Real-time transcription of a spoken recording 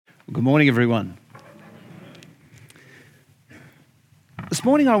Good morning, everyone. This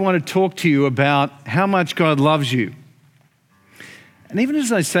morning I want to talk to you about how much God loves you. And even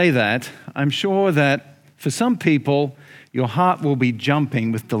as I say that, I'm sure that for some people, your heart will be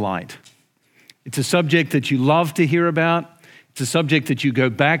jumping with delight. It's a subject that you love to hear about. It's a subject that you go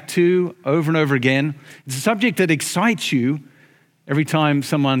back to over and over again. It's a subject that excites you every time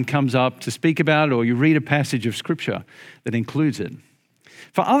someone comes up to speak about it or you read a passage of Scripture that includes it.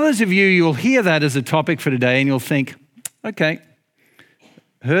 For others of you, you'll hear that as a topic for today and you'll think, okay,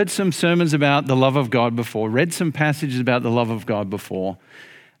 heard some sermons about the love of God before, read some passages about the love of God before.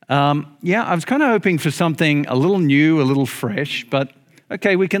 I was kind of hoping for something a little new, a little fresh, but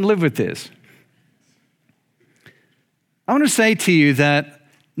okay, we can live with this. I want to say to you that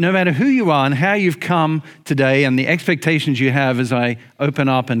no matter who you are and how you've come today and the expectations you have as I open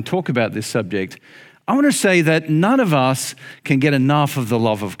up and talk about this subject, I want to say that none of us can get enough of the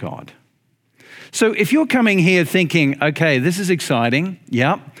love of God. So if you're coming here thinking, okay, this is exciting,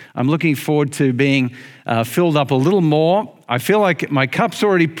 I'm looking forward to being filled up a little more. I feel like my cup's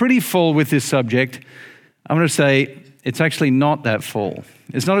already pretty full with this subject. I'm going to say it's actually not that full.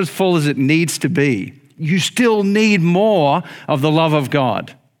 It's not as full as it needs to be. You still need more of the love of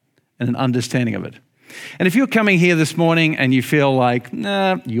God and an understanding of it. And if you're coming here this morning and you feel like,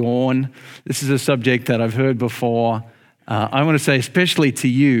 yawn, this is a subject that I've heard before, I want to say especially to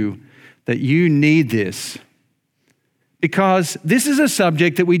you that you need this because this is a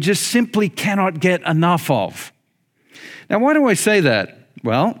subject that we just simply cannot get enough of. Now, why do I say that?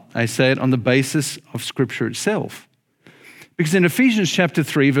 Well, I say it on the basis of Scripture itself. Because in Ephesians chapter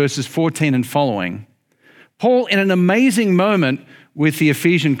 3, verses 14 and following, Paul, in an amazing moment with the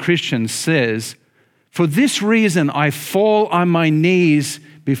Ephesian Christians, says, "For this reason I fall on my knees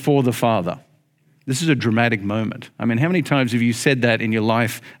before the Father." This is a dramatic moment. I mean, how many times have you said that in your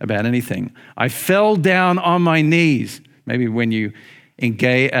life about anything? I fell down on my knees. Maybe when you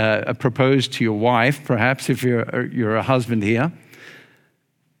propose to your wife, perhaps if you're a husband here.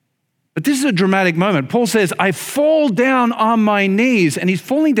 But this is a dramatic moment. Paul says, I fall down on my knees. And he's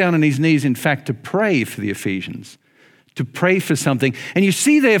falling down on his knees, in fact, to pray for the Ephesians, to pray for something. And you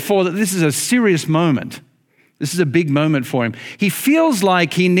see, therefore, that this is a serious moment. This is a big moment for him. He feels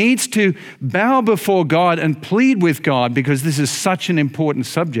like he needs to bow before God and plead with God because this is such an important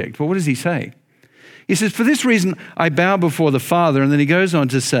subject. Well, what does he say? He says, "For this reason, I bow before the Father." And then he goes on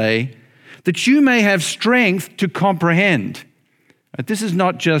to say, "that you may have strength to comprehend." This is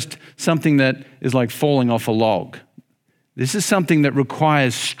not just something that is like falling off a log. This is something that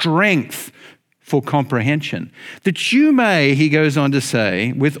requires strength for comprehension. "That you may," he goes on to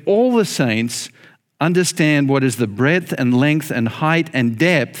say, "with all the saints understand what is the breadth and length and height and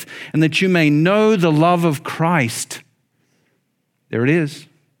depth, and that you may know the love of Christ." There it is.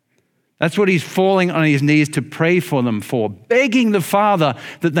 That's what he's falling on his knees to pray for them for, begging the Father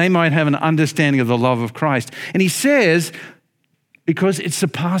that they might have an understanding of the love of Christ. And he says, because it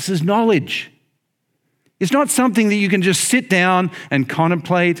surpasses knowledge. It's not something that you can just sit down and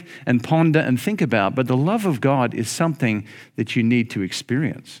contemplate and ponder and think about, but the love of God is something that you need to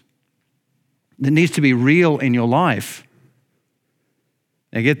experience. That needs to be real in your life.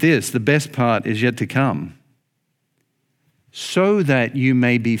 Now get this, the best part is yet to come. "So that you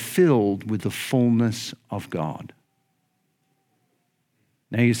may be filled with the fullness of God."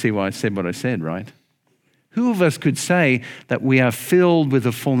 Now you see why I said what I said, right? Who of us could say that we are filled with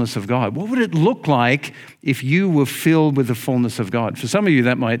the fullness of God? What would it look like if you were filled with the fullness of God? For some of you,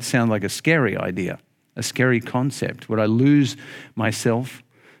 that might sound like a scary idea, a scary concept. Would I lose myself?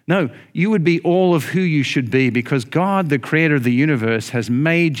 No, you would be all of who you should be because God, the creator of the universe, has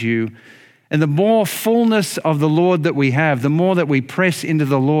made you. And the more fullness of the Lord that we have, the more that we press into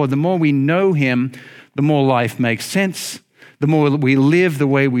the Lord, the more we know him, the more life makes sense, the more we live the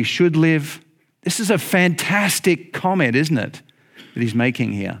way we should live. This is a fantastic comment, isn't it, that he's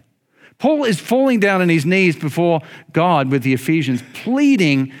making here. Paul is falling down on his knees before God with the Ephesians,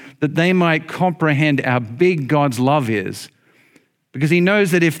 pleading that they might comprehend how big God's love is, because he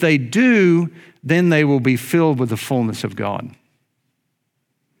knows that if they do, then they will be filled with the fullness of God.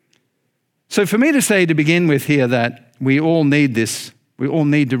 So for me to say to begin with here that we all need this, we all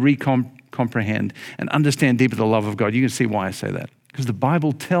need to comprehend and understand deeper the love of God, you can see why I say that. Because the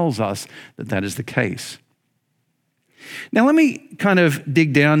Bible tells us that that is the case. Now, let me kind of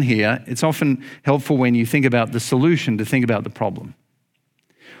dig down here. It's often helpful when you think about the solution to think about the problem.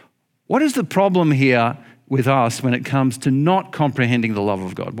 What is the problem here with us when it comes to not comprehending the love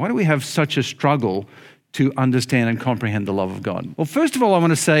of God? Why do we have such a struggle to understand and comprehend the love of God? Well, first of all, I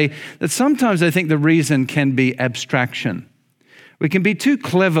want to say that sometimes I think the reason can be abstraction We can be too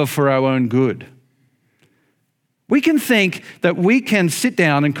clever for our own good. We can think that we can sit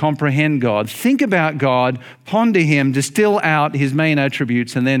down and comprehend God, think about God, ponder Him, distill out His main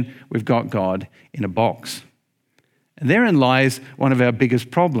attributes, and then we've got God in a box. And therein lies one of our biggest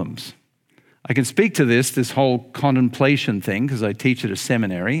problems. I can speak to this whole contemplation thing, because I teach at a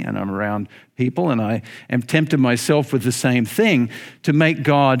seminary and I'm around people, and I am tempted myself with the same thing, to make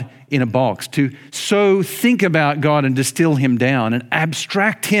God in a box, to so think about God and distill Him down and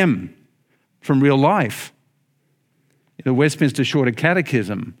abstract Him from real life. The Westminster Shorter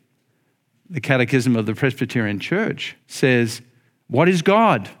Catechism, the Catechism of the Presbyterian Church, says, what is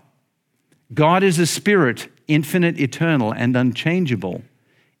God? God is a spirit, infinite, eternal, and unchangeable.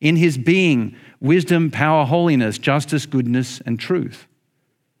 In His being, wisdom, power, holiness, justice, goodness, and truth.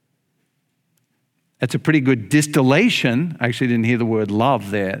 That's a pretty good distillation. I actually didn't hear the word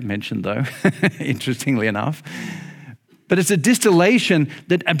love there mentioned, though, interestingly enough. But it's a distillation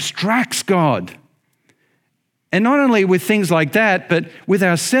that abstracts God. And not only with things like that, but with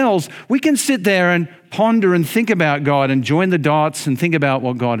ourselves, we can sit there and ponder and think about God and join the dots and think about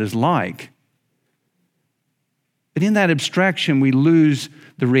what God is like. But in that abstraction, we lose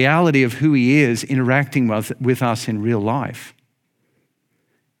the reality of who He is interacting with us in real life.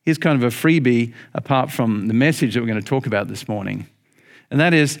 Here's kind of a freebie apart from the message that we're going to talk about this morning. And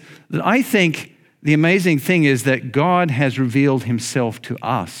that is that I think the amazing thing is that God has revealed Himself to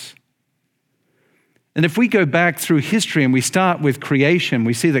us. And if we go back through history and we start with creation,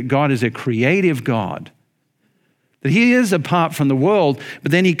 we see that God is a creative God. That He is apart from the world,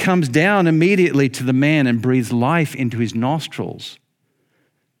 but then He comes down immediately to the man and breathes life into his nostrils.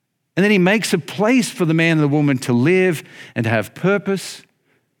 And then He makes a place for the man and the woman to live and to have purpose.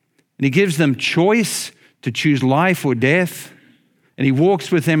 And He gives them choice to choose life or death. And He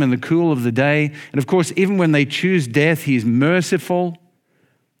walks with them in the cool of the day. And of course, even when they choose death, He is merciful.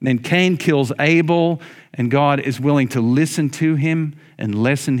 And then Cain kills Abel, and God is willing to listen to him and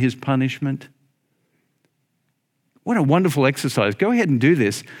lessen his punishment. What a wonderful exercise. Go ahead and do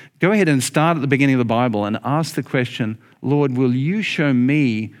this. Go ahead and start at the beginning of the Bible and ask the question, Lord, will You show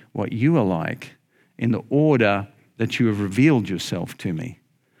me what You are like in the order that You have revealed Yourself to me?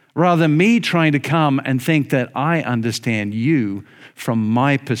 Rather than me trying to come and think that I understand You from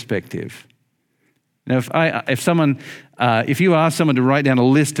my perspective. Now, if you ask someone to write down a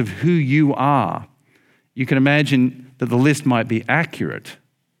list of who you are, you can imagine that the list might be accurate.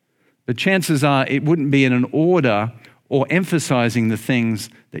 But chances are it wouldn't be in an order or emphasizing the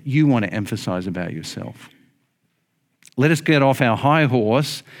things that you want to emphasize about yourself. Let us get off our high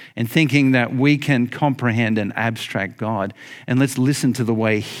horse and thinking that we can comprehend and abstract God, and let's listen to the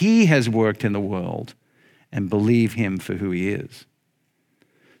way He has worked in the world and believe Him for who He is.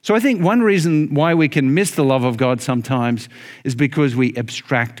 So I think one reason why we can miss the love of God sometimes is because we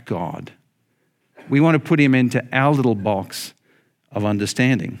abstract God. We want to put Him into our little box of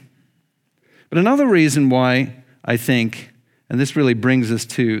understanding. But another reason why I think, and this really brings us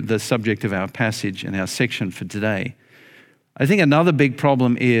to the subject of our passage and our section for today, I think another big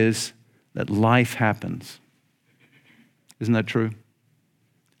problem is that life happens. Isn't that true?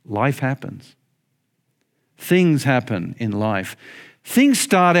 Life happens. Things happen in life. Things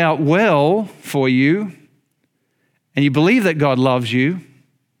start out well for you, and you believe that God loves you,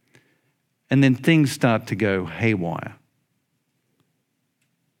 and then things start to go haywire.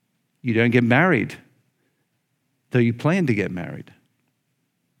 You don't get married, though you plan to get married.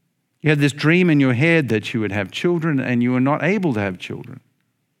 You had this dream in your head that you would have children, and you were not able to have children.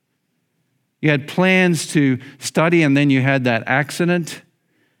 You had plans to study, and then you had that accident,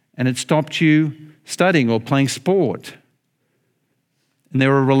 and it stopped you studying or playing sport. And there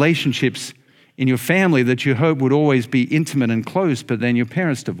were relationships in your family that you hope would always be intimate and close, but then your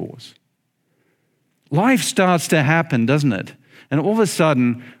parents divorce. Life starts to happen, doesn't it? And all of a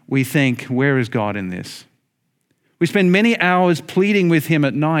sudden, we think, where is God in this? We spend many hours pleading with Him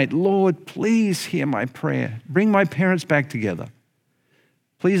at night, Lord, please hear my prayer. Bring my parents back together.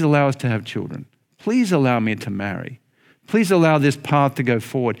 Please allow us to have children. Please allow me to marry. Please allow this path to go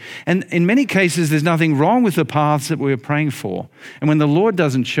forward. And in many cases, there's nothing wrong with the paths that we were praying for. And when the Lord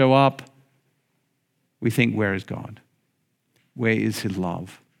doesn't show up, we think, where is God? Where is His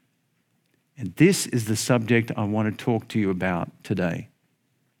love? And this is the subject I want to talk to you about today.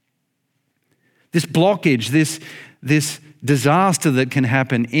 This blockage, this disaster that can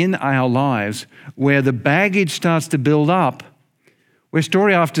happen in our lives where the baggage starts to build up, where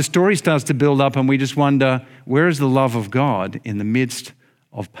story after story starts to build up and we just wonder, where is the love of God in the midst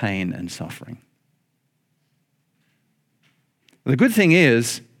of pain and suffering? The good thing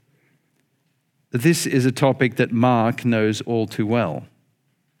is that this is a topic that Mark knows all too well.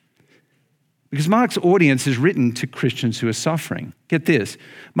 Because Mark's audience is written to Christians who are suffering. Get this,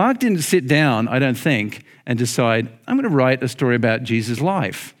 Mark didn't sit down, I don't think, and decide, I'm going to write a story about Jesus'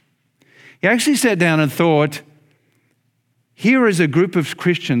 life. He actually sat down and thought, here is a group of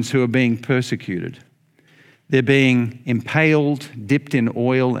Christians who are being persecuted. They're being impaled, dipped in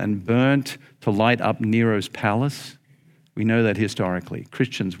oil, and burnt to light up Nero's palace. We know that historically.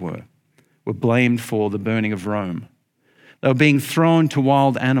 Christians were blamed for the burning of Rome. They were being thrown to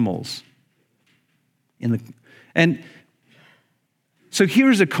wild animals. And so here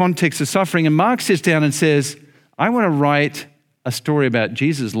is a context of suffering, and Mark sits down and says, I want to write a story about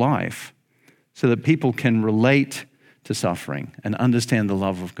Jesus' life so that people can relate to suffering and understand the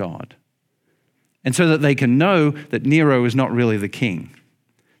love of God. And so that they can know that Nero is not really the king,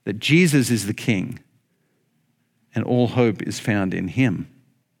 that Jesus is the king, and all hope is found in him.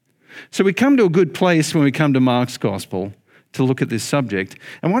 So we come to a good place when we come to Mark's gospel to look at this subject.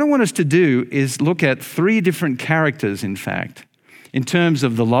 And what I want us to do is look at three different characters, in fact, in terms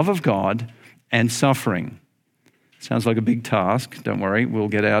of the love of God and suffering. Sounds like a big task. Don't worry, we'll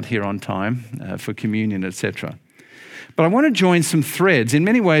get out here on time for communion, etc. But I want to join some threads. In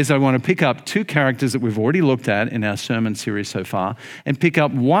many ways, I want to pick up two characters that we've already looked at in our sermon series so far and pick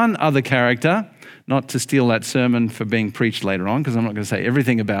up one other character, not to steal that sermon for being preached later on, because I'm not going to say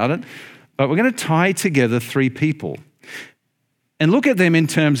everything about it, but we're going to tie together three people and look at them in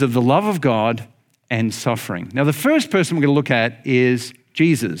terms of the love of God and suffering. Now, the first person we're going to look at is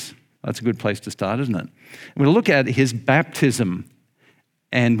Jesus. That's a good place to start, isn't it? We're going to look at his baptism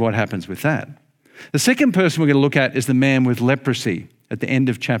and what happens with that. The second person we're going to look at is the man with leprosy at the end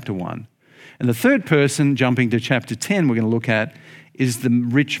of chapter 1. And the third person, jumping to chapter 10, we're going to look at is the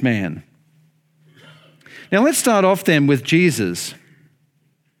rich man. Now, let's start off then with Jesus.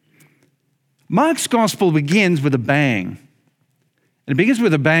 Mark's gospel begins with a bang. And it begins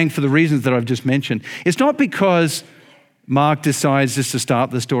with a bang for the reasons that I've just mentioned. It's not because Mark decides just to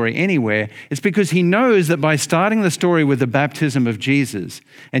start the story anywhere. It's because he knows that by starting the story with the baptism of Jesus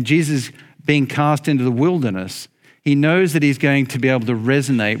and Jesus being cast into the wilderness, he knows that he's going to be able to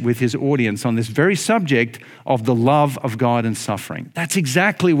resonate with his audience on this very subject of the love of God and suffering. That's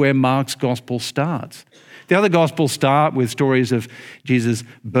exactly where Mark's gospel starts. The other gospels start with stories of Jesus'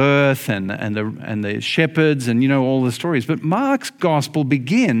 birth and the shepherds and, all the stories. But Mark's gospel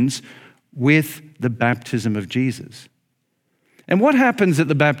begins with the baptism of Jesus. And what happens at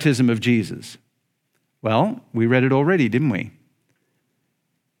the baptism of Jesus? Well, we read it already, didn't we?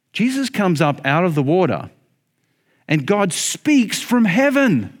 Jesus comes up out of the water and God speaks from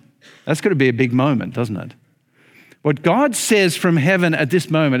heaven. That's got to be a big moment, doesn't it? What God says from heaven at this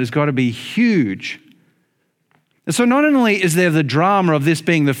moment has got to be huge. And so not only is there the drama of this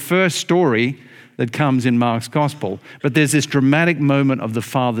being the first story that comes in Mark's gospel, but there's this dramatic moment of the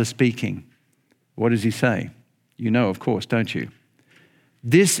Father speaking. What does he say? You know, of course, don't you?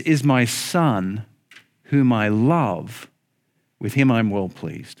 This is my Son, whom I love. With him I'm well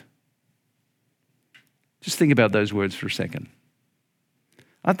pleased. Just think about those words for a second.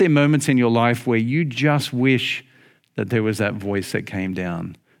 Aren't there moments in your life where you just wish that there was that voice that came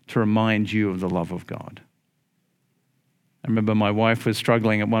down to remind you of the love of God? I remember my wife was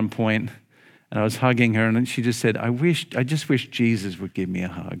struggling at one point, and I was hugging her, and she just said, I just wish Jesus would give me a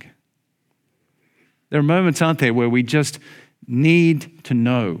hug. There are moments, aren't there, where we just need to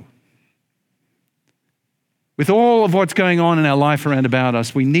know. With all of what's going on in our life around about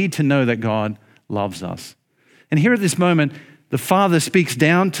us, we need to know that God loves us. And here at this moment, the Father speaks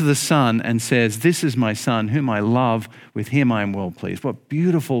down to the Son and says, this is my Son, whom I love. With him I am well pleased. What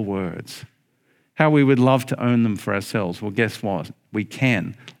beautiful words. How we would love to own them for ourselves. Well, guess what? We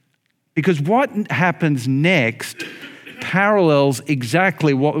can. Because what happens next parallels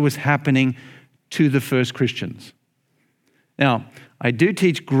exactly what was happening to the first Christians. Now, I do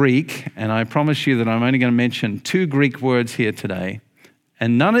teach Greek, and I promise you that I'm only going to mention two Greek words here today,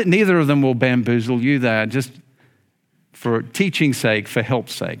 and neither of them will bamboozle you. They are just for teaching's sake, for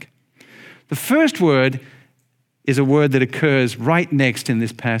help's sake. The first word is a word that occurs right next in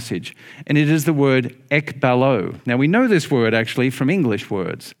this passage, and it is the word ekballo. Now, we know this word actually from English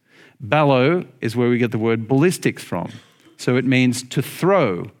words. Ballo is where we get the word ballistics from. So it means to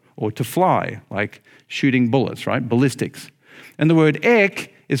throw or to fly, like shooting bullets, right? Ballistics. And the word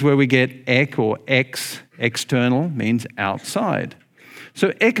ek is where we get ek or ex, external, means outside. So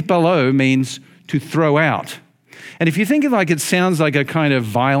ekballo means to throw out. And if you think of it sounds like a kind of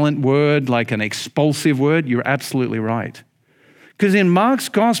violent word, like an expulsive word, you're absolutely right. Because in Mark's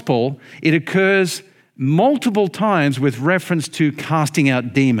gospel, it occurs multiple times with reference to casting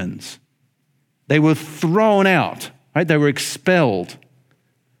out demons. They were thrown out, right? They were expelled.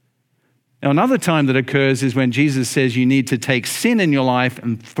 Now, another time that occurs is when Jesus says you need to take sin in your life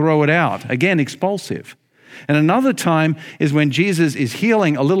and throw it out. Again, expulsive. And another time is when Jesus is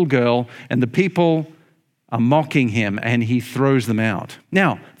healing a little girl and the people are mocking him and he throws them out.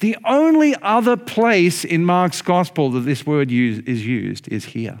 Now, the only other place in Mark's gospel that this word is used is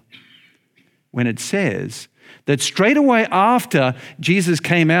here, when it says that straight away after Jesus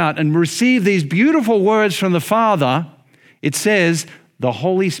came out and received these beautiful words from the Father, it says the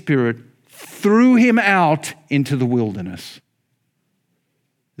Holy Spirit threw him out into the wilderness.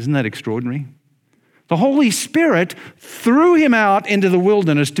 Isn't that extraordinary? The Holy Spirit threw him out into the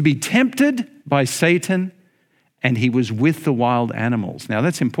wilderness to be tempted by Satan, and he was with the wild animals. Now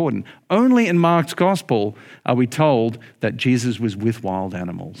that's important. Only in Mark's gospel are we told that Jesus was with wild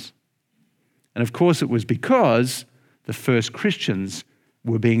animals. And of course it was because the first Christians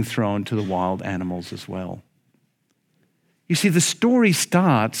were being thrown to the wild animals as well. You see, the story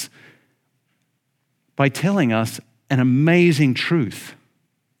starts by telling us an amazing truth.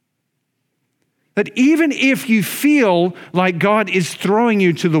 That even if you feel like God is throwing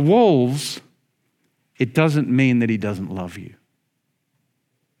you to the wolves, it doesn't mean that he doesn't love you.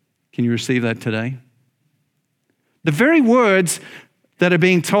 Can you receive that today? The very words that are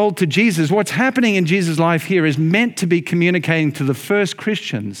being told to Jesus, what's happening in Jesus' life here is meant to be communicating to the first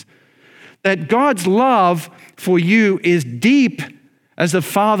Christians that God's love for you is deep as the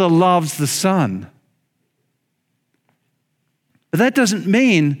Father loves the Son. But that doesn't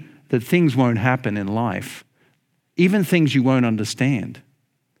mean that things won't happen in life, even things you won't understand.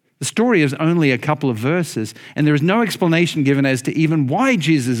 The story is only a couple of verses, and there is no explanation given as to even why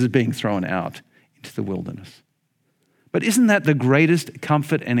Jesus is being thrown out into the wilderness. But isn't that the greatest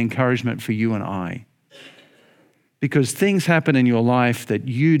comfort and encouragement for you and I? Because things happen in your life that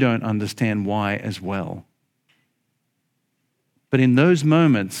you don't understand why as well. But in those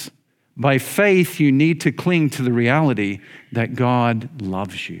moments, by faith, you need to cling to the reality that God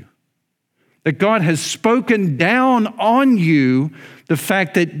loves you. That God has spoken down on you the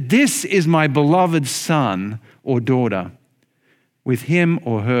fact that this is my beloved son or daughter. With him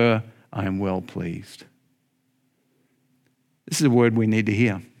or her, I am well pleased. This is a word we need to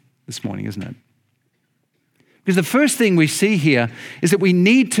hear this morning, isn't it? Because the first thing we see here is that we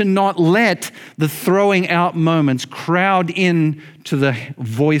need to not let the throwing out moments crowd in to the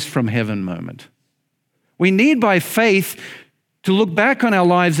voice from heaven moment. We need by faith to look back on our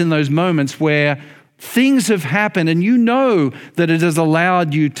lives in those moments where things have happened and you know that it has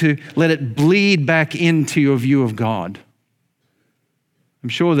allowed you to let it bleed back into your view of God. I'm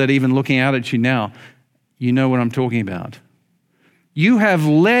sure that even looking out at you now, you know what I'm talking about. You have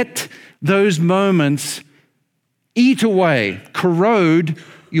let those moments eat away, corrode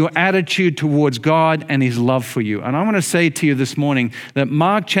your attitude towards God and his love for you. And I want to say to you this morning that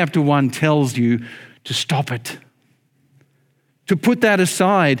Mark chapter 1 tells you to stop it, to put that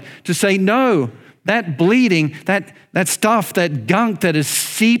aside, to say, no, that bleeding, that stuff, that gunk that has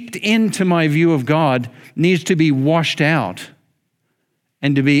seeped into my view of God needs to be washed out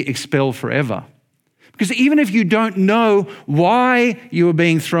and to be expelled forever. Because even if you don't know why you are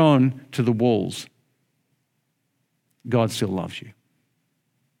being thrown to the wolves, God still loves you.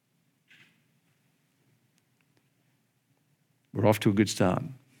 We're off to a good start.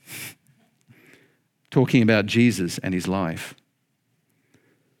 Talking about Jesus and his life.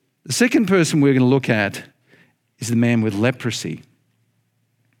 The second person we're going to look at is the man with leprosy.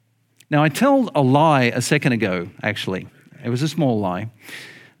 Now, I told a lie a second ago, actually. It was a small lie.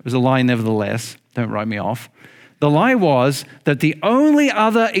 It was a lie nevertheless. Don't write me off. The lie was that the only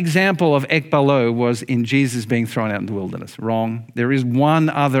other example of ekbalo was in Jesus being thrown out in the wilderness. Wrong. There is one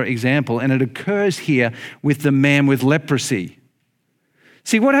other example, and it occurs here with the man with leprosy.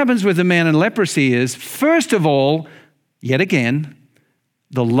 See, what happens with the man in leprosy is, first of all, yet again,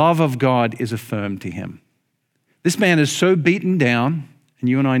 the love of God is affirmed to him. This man is so beaten down, and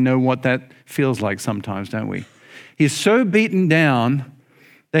you and I know what that feels like sometimes, don't we? He's so beaten down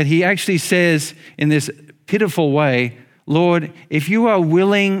that he actually says in this pitiful way, Lord, if you are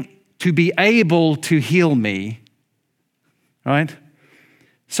willing to be able to heal me, right?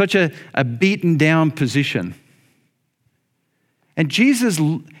 Such a beaten down position. And Jesus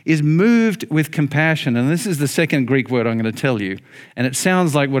is moved with compassion. And this is the second Greek word I'm going to tell you. And it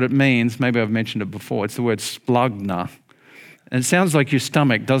sounds like what it means. Maybe I've mentioned it before. It's the word splagna. And it sounds like your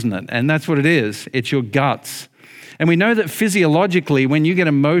stomach, doesn't it? And that's what it is. It's your guts. And we know that physiologically, when you get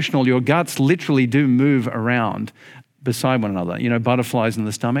emotional, your guts literally do move around beside one another. You know, butterflies in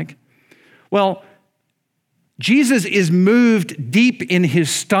the stomach. Well, Jesus is moved deep in his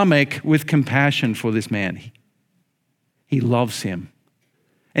stomach with compassion for this man. He loves him.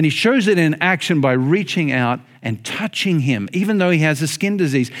 And he shows it in action by reaching out and touching him, even though he has a skin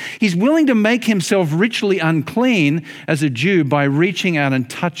disease. He's willing to make himself ritually unclean as a Jew by reaching out and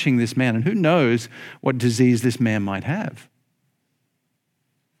touching this man. And who knows what disease this man might have.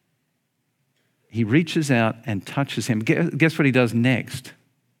 He reaches out and touches him. Guess what he does next?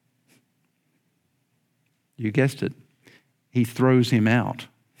 You guessed it. He throws him out.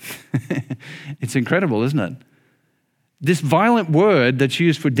 It's incredible, isn't it? This violent word that's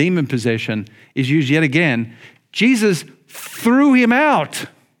used for demon possession is used yet again. Jesus threw him out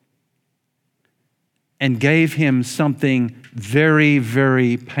and gave him something very,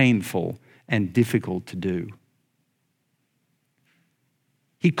 very painful and difficult to do.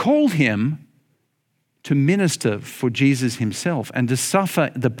 He called him to minister for Jesus himself and to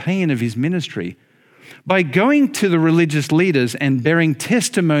suffer the pain of his ministry by going to the religious leaders and bearing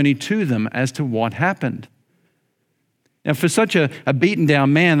testimony to them as to what happened. Now, for such a beaten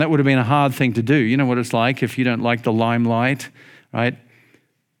down man, that would have been a hard thing to do. You know what it's like if you don't like the limelight, right?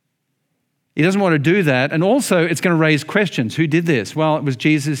 He doesn't want to do that. And also, it's going to raise questions. Who did this? Well, it was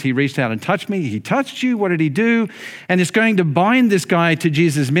Jesus. He reached out and touched me. He touched you. What did he do? And it's going to bind this guy to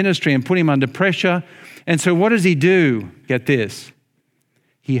Jesus' ministry and put him under pressure. And so what does he do? Get this.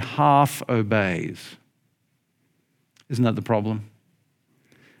 He half obeys. Isn't that the problem?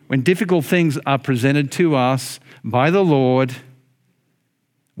 When difficult things are presented to us by the Lord,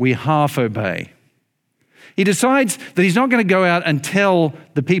 we half obey. He decides that he's not going to go out and tell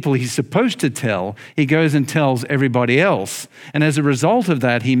the people he's supposed to tell. He goes and tells everybody else. And as a result of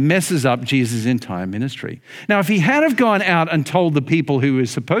that, he messes up Jesus' entire ministry. Now, if he had have gone out and told the people who he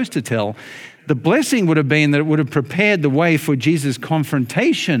was supposed to tell, the blessing would have been that it would have prepared the way for Jesus'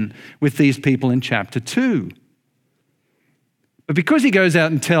 confrontation with these people in chapter 2. But because he goes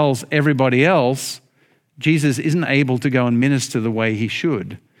out and tells everybody else, Jesus isn't able to go and minister the way he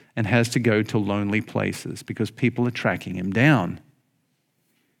should and has to go to lonely places because people are tracking him down.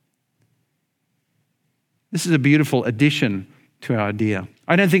 This is a beautiful addition to our idea.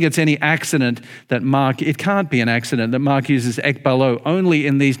 I don't think it's any accident that it can't be an accident that Mark uses ekbalo only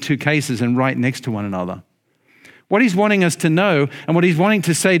in these two cases and right next to one another. What he's wanting us to know and what he's wanting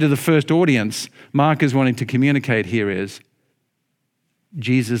to say to the first audience, Mark is wanting to communicate here is,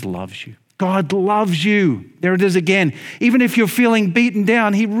 Jesus loves you. God loves you. There it is again. Even if you're feeling beaten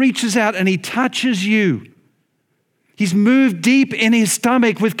down, he reaches out and he touches you. He's moved deep in his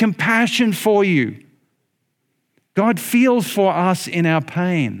stomach with compassion for you. God feels for us in our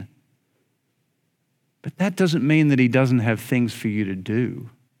pain. But that doesn't mean that he doesn't have things for you to do,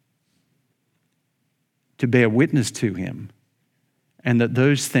 to bear witness to him, and that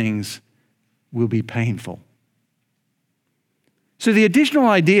those things will be painful. So the additional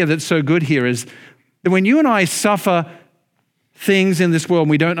idea that's so good here is that when you and I suffer things in this world and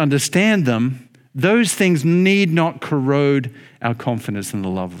we don't understand them, those things need not corrode our confidence in the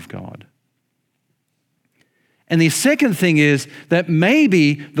love of God. And the second thing is that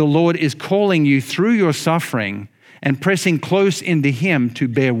maybe the Lord is calling you through your suffering and pressing close into him to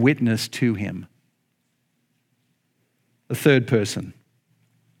bear witness to him. The third person,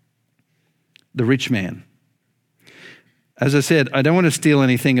 the rich man. As I said, I don't want to steal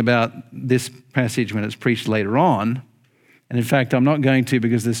anything about this passage when it's preached later on. And in fact, I'm not going to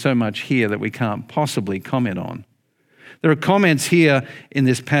because there's so much here that we can't possibly comment on. There are comments here in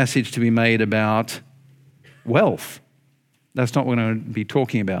this passage to be made about wealth. That's not what I'm going to be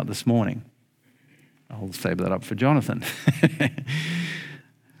talking about this morning. I'll save that up for Jonathan.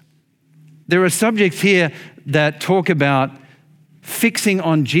 There are subjects here that talk about fixing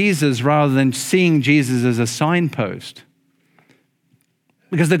on Jesus rather than seeing Jesus as a signpost.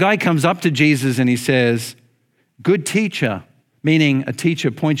 Because the guy comes up to Jesus and he says, good teacher, meaning a teacher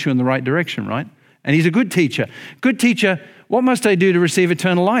points you in the right direction, right? And he's a good teacher. Good teacher, what must I do to receive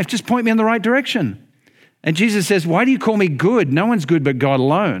eternal life? Just point me in the right direction. And Jesus says, why do you call me good? No one's good but God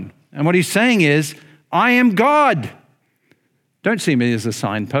alone. And what he's saying is, I am God. Don't see me as a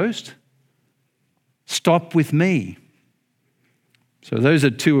signpost. Stop with me. So those are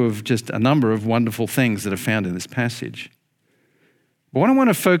two of just a number of wonderful things that are found in this passage. But what I want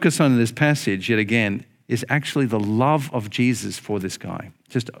to focus on in this passage, yet again, is actually the love of Jesus for this guy,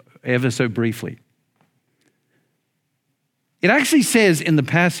 just ever so briefly. It actually says in the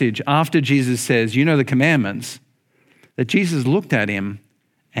passage, after Jesus says, you know the commandments, that Jesus looked at him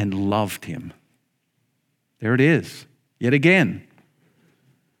and loved him. There it is, yet again.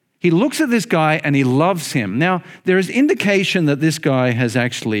 He looks at this guy and he loves him. Now, there is indication that this guy has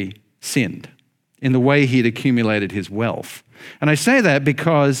actually sinned. in the way he had accumulated his wealth. And I say that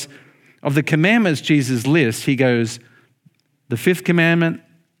because of the commandments Jesus lists. He goes, the sixth commandment,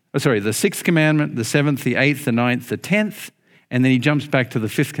 the seventh, the eighth, the ninth, the 10th, and then he jumps back to the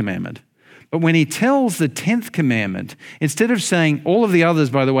 5th commandment. But when he tells the 10th commandment, instead of saying, all of the others,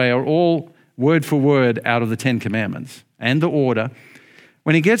 by the way, are all word for word out of the 10 commandments and the order,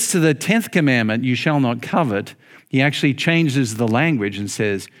 when he gets to the 10th commandment, you shall not covet, he actually changes the language and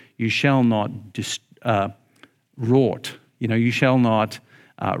says, you shall not rort. You shall not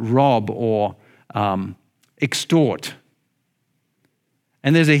rob or extort.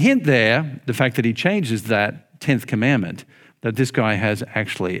 And there's a hint there, the fact that he changes that 10th commandment, that this guy has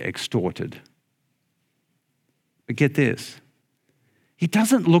actually extorted. But get this, he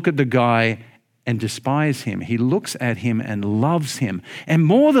doesn't look at the guy and despise him. He looks at him and loves him. And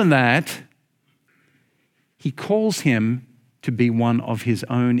more than that, he calls him to be one of his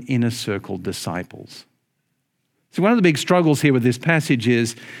own inner circle disciples. So one of the big struggles here with this passage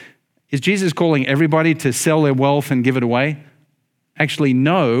is Jesus calling everybody to sell their wealth and give it away? Actually,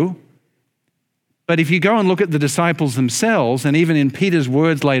 no. But if you go and look at the disciples themselves, and even in Peter's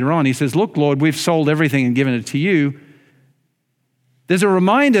words later on, he says, look, Lord, we've sold everything and given it to you. There's a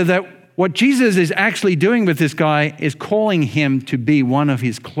reminder that what Jesus is actually doing with this guy is calling him to be one of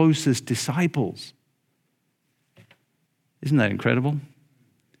his closest disciples. Isn't that incredible?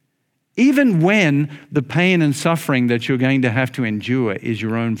 Even when the pain and suffering that you're going to have to endure is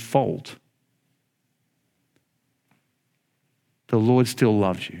your own fault, the Lord still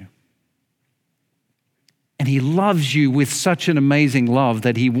loves you. And he loves you with such an amazing love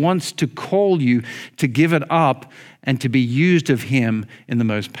that he wants to call you to give it up and to be used of him in the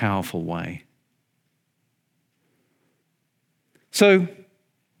most powerful way. So,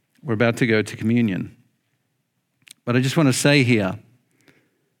 we're about to go to communion. But I just want to say here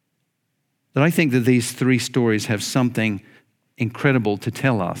that I think that these 3 stories have something incredible to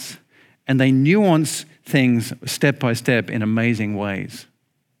tell us. And they nuance things step by step in amazing ways.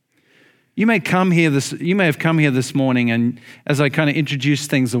 You may have come here this morning, and as I kind of introduced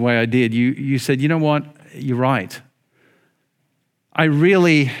things the way I did, you said, you know what, you're right. I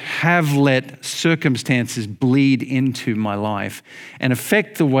really have let circumstances bleed into my life and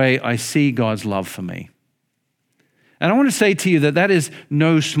affect the way I see God's love for me. And I want to say to you that that is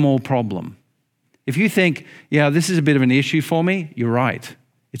no small problem. If you think, yeah, this is a bit of an issue for me, you're right.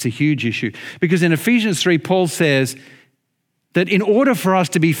 It's a huge issue. Because in Ephesians 3, Paul says that in order for us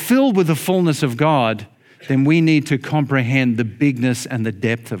to be filled with the fullness of God, then we need to comprehend the bigness and the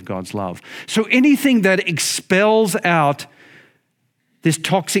depth of God's love. So anything that expels out this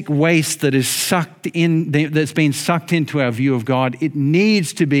toxic waste that is sucked in, that's been sucked into our view of God, it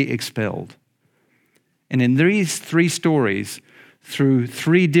needs to be expelled. And in these 3 stories, through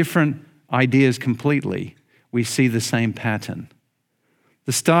 3 different ideas completely, we see the same pattern.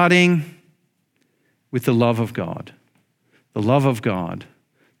 The starting with the love of God. The love of God.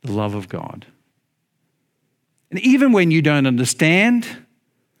 The love of God. And even when you don't understand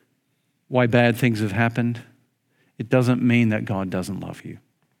why bad things have happened, it doesn't mean that God doesn't love you.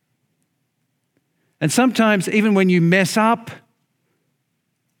 And sometimes even when you mess up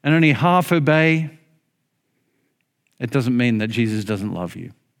and only half obey, it doesn't mean that Jesus doesn't love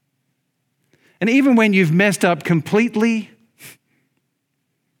you. And even when you've messed up completely,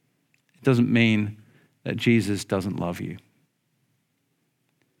 it doesn't mean that Jesus doesn't love you.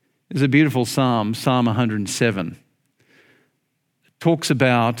 There's a beautiful psalm, Psalm 107. It talks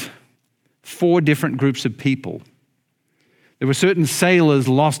about 4 different groups of people. There were certain sailors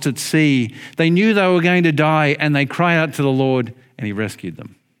lost at sea. They knew they were going to die, and they cried out to the Lord, and he rescued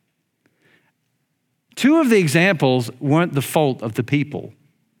them. 2 of the examples weren't the fault of the people,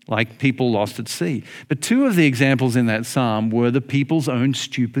 like people lost at sea. But 2 of the examples in that psalm were the people's own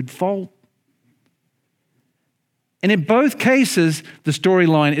stupid fault. And in both cases, the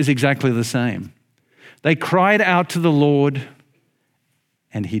storyline is exactly the same. They cried out to the Lord,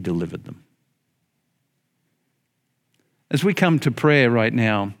 and he delivered them. As we come to prayer right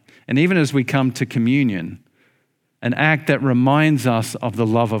now, and even as we come to communion, an act that reminds us of the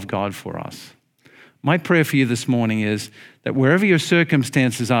love of God for us, my prayer for you this morning is that wherever your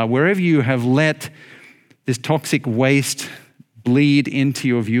circumstances are, wherever you have let this toxic waste bleed into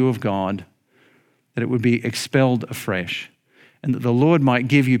your view of God, that it would be expelled afresh, and that the Lord might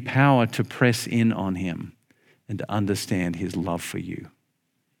give you power to press in on him and to understand his love for you.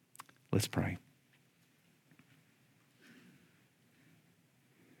 Let's pray.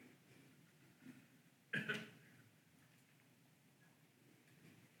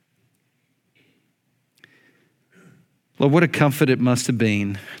 Lord, what a comfort it must have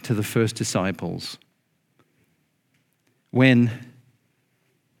been to the first disciples when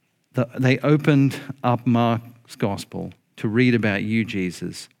they opened up Mark's gospel to read about you,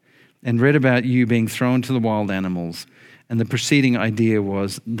 Jesus, and read about you being thrown to the wild animals. And the preceding idea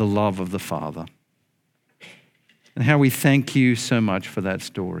was the love of the Father. And how we thank you so much for that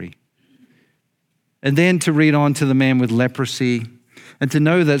story. And then to read on to the man with leprosy and to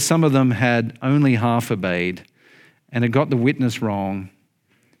know that some of them had only half obeyed and had got the witness wrong,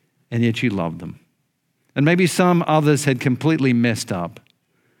 and yet you loved them. And maybe some others had completely messed up,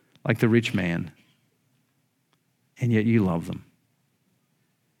 like the rich man, and yet you love them.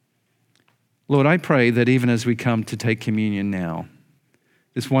 Lord, I pray that even as we come to take communion now,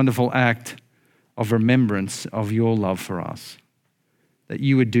 this wonderful act of remembrance of your love for us, that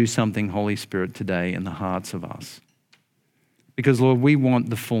you would do something, Holy Spirit, today in the hearts of us. Because, Lord, we want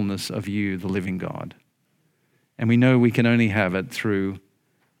the fullness of you, the living God. And we know we can only have it through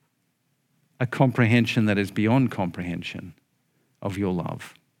a comprehension that is beyond comprehension of your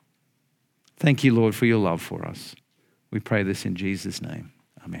love. Thank you, Lord, for your love for us. We pray this in Jesus' name.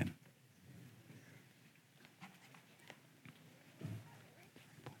 Amen.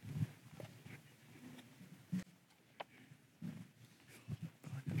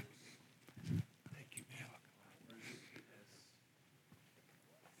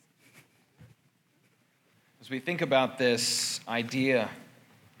 As we think about this idea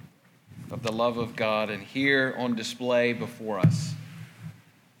of the love of God, and here on display before us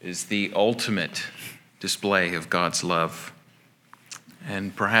is the ultimate display of God's love.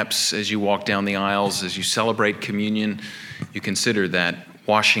 And perhaps as you walk down the aisles, as you celebrate communion, you consider that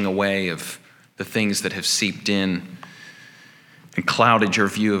washing away of the things that have seeped in and clouded your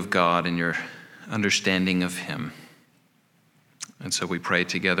view of God and your understanding of Him. And so we pray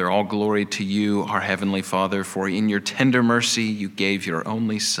together, all glory to you, our Heavenly Father, for in your tender mercy you gave your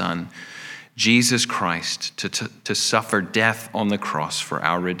only Son, Jesus Christ, to suffer death on the cross for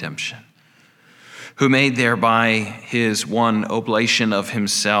our redemption, who made thereby his one oblation of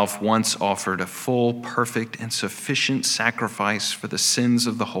himself, once offered a full, perfect, and sufficient sacrifice for the sins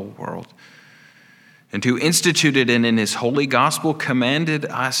of the whole world, and who instituted and in his holy gospel commanded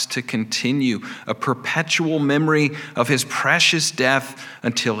us to continue a perpetual memory of his precious death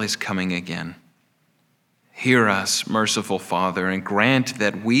until his coming again. Hear us, merciful Father, and grant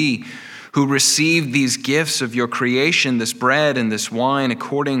that we who receive these gifts of your creation, this bread and this wine,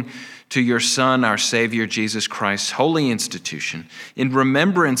 according to your Son, our Savior, Jesus Christ's holy institution, in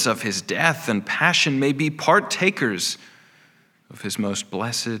remembrance of his death and passion, may be partakers of his most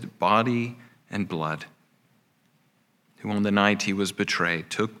blessed body and blood, who on the night he was betrayed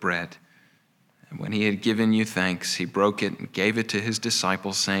took bread, and when he had given you thanks, he broke it and gave it to his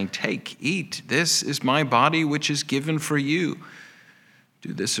disciples, saying, "Take, eat, this is my body which is given for you.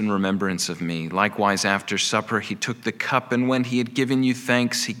 Do this in remembrance of me." Likewise, after supper, he took the cup, and when he had given you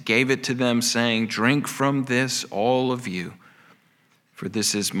thanks, he gave it to them, saying, "Drink from this, all of you, for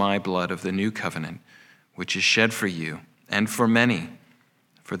this is my blood of the new covenant, which is shed for you and for many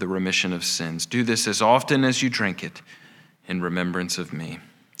for the remission of sins. Do this as often as you drink it in remembrance of me."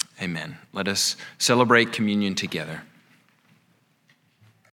 Amen. Let us celebrate communion together.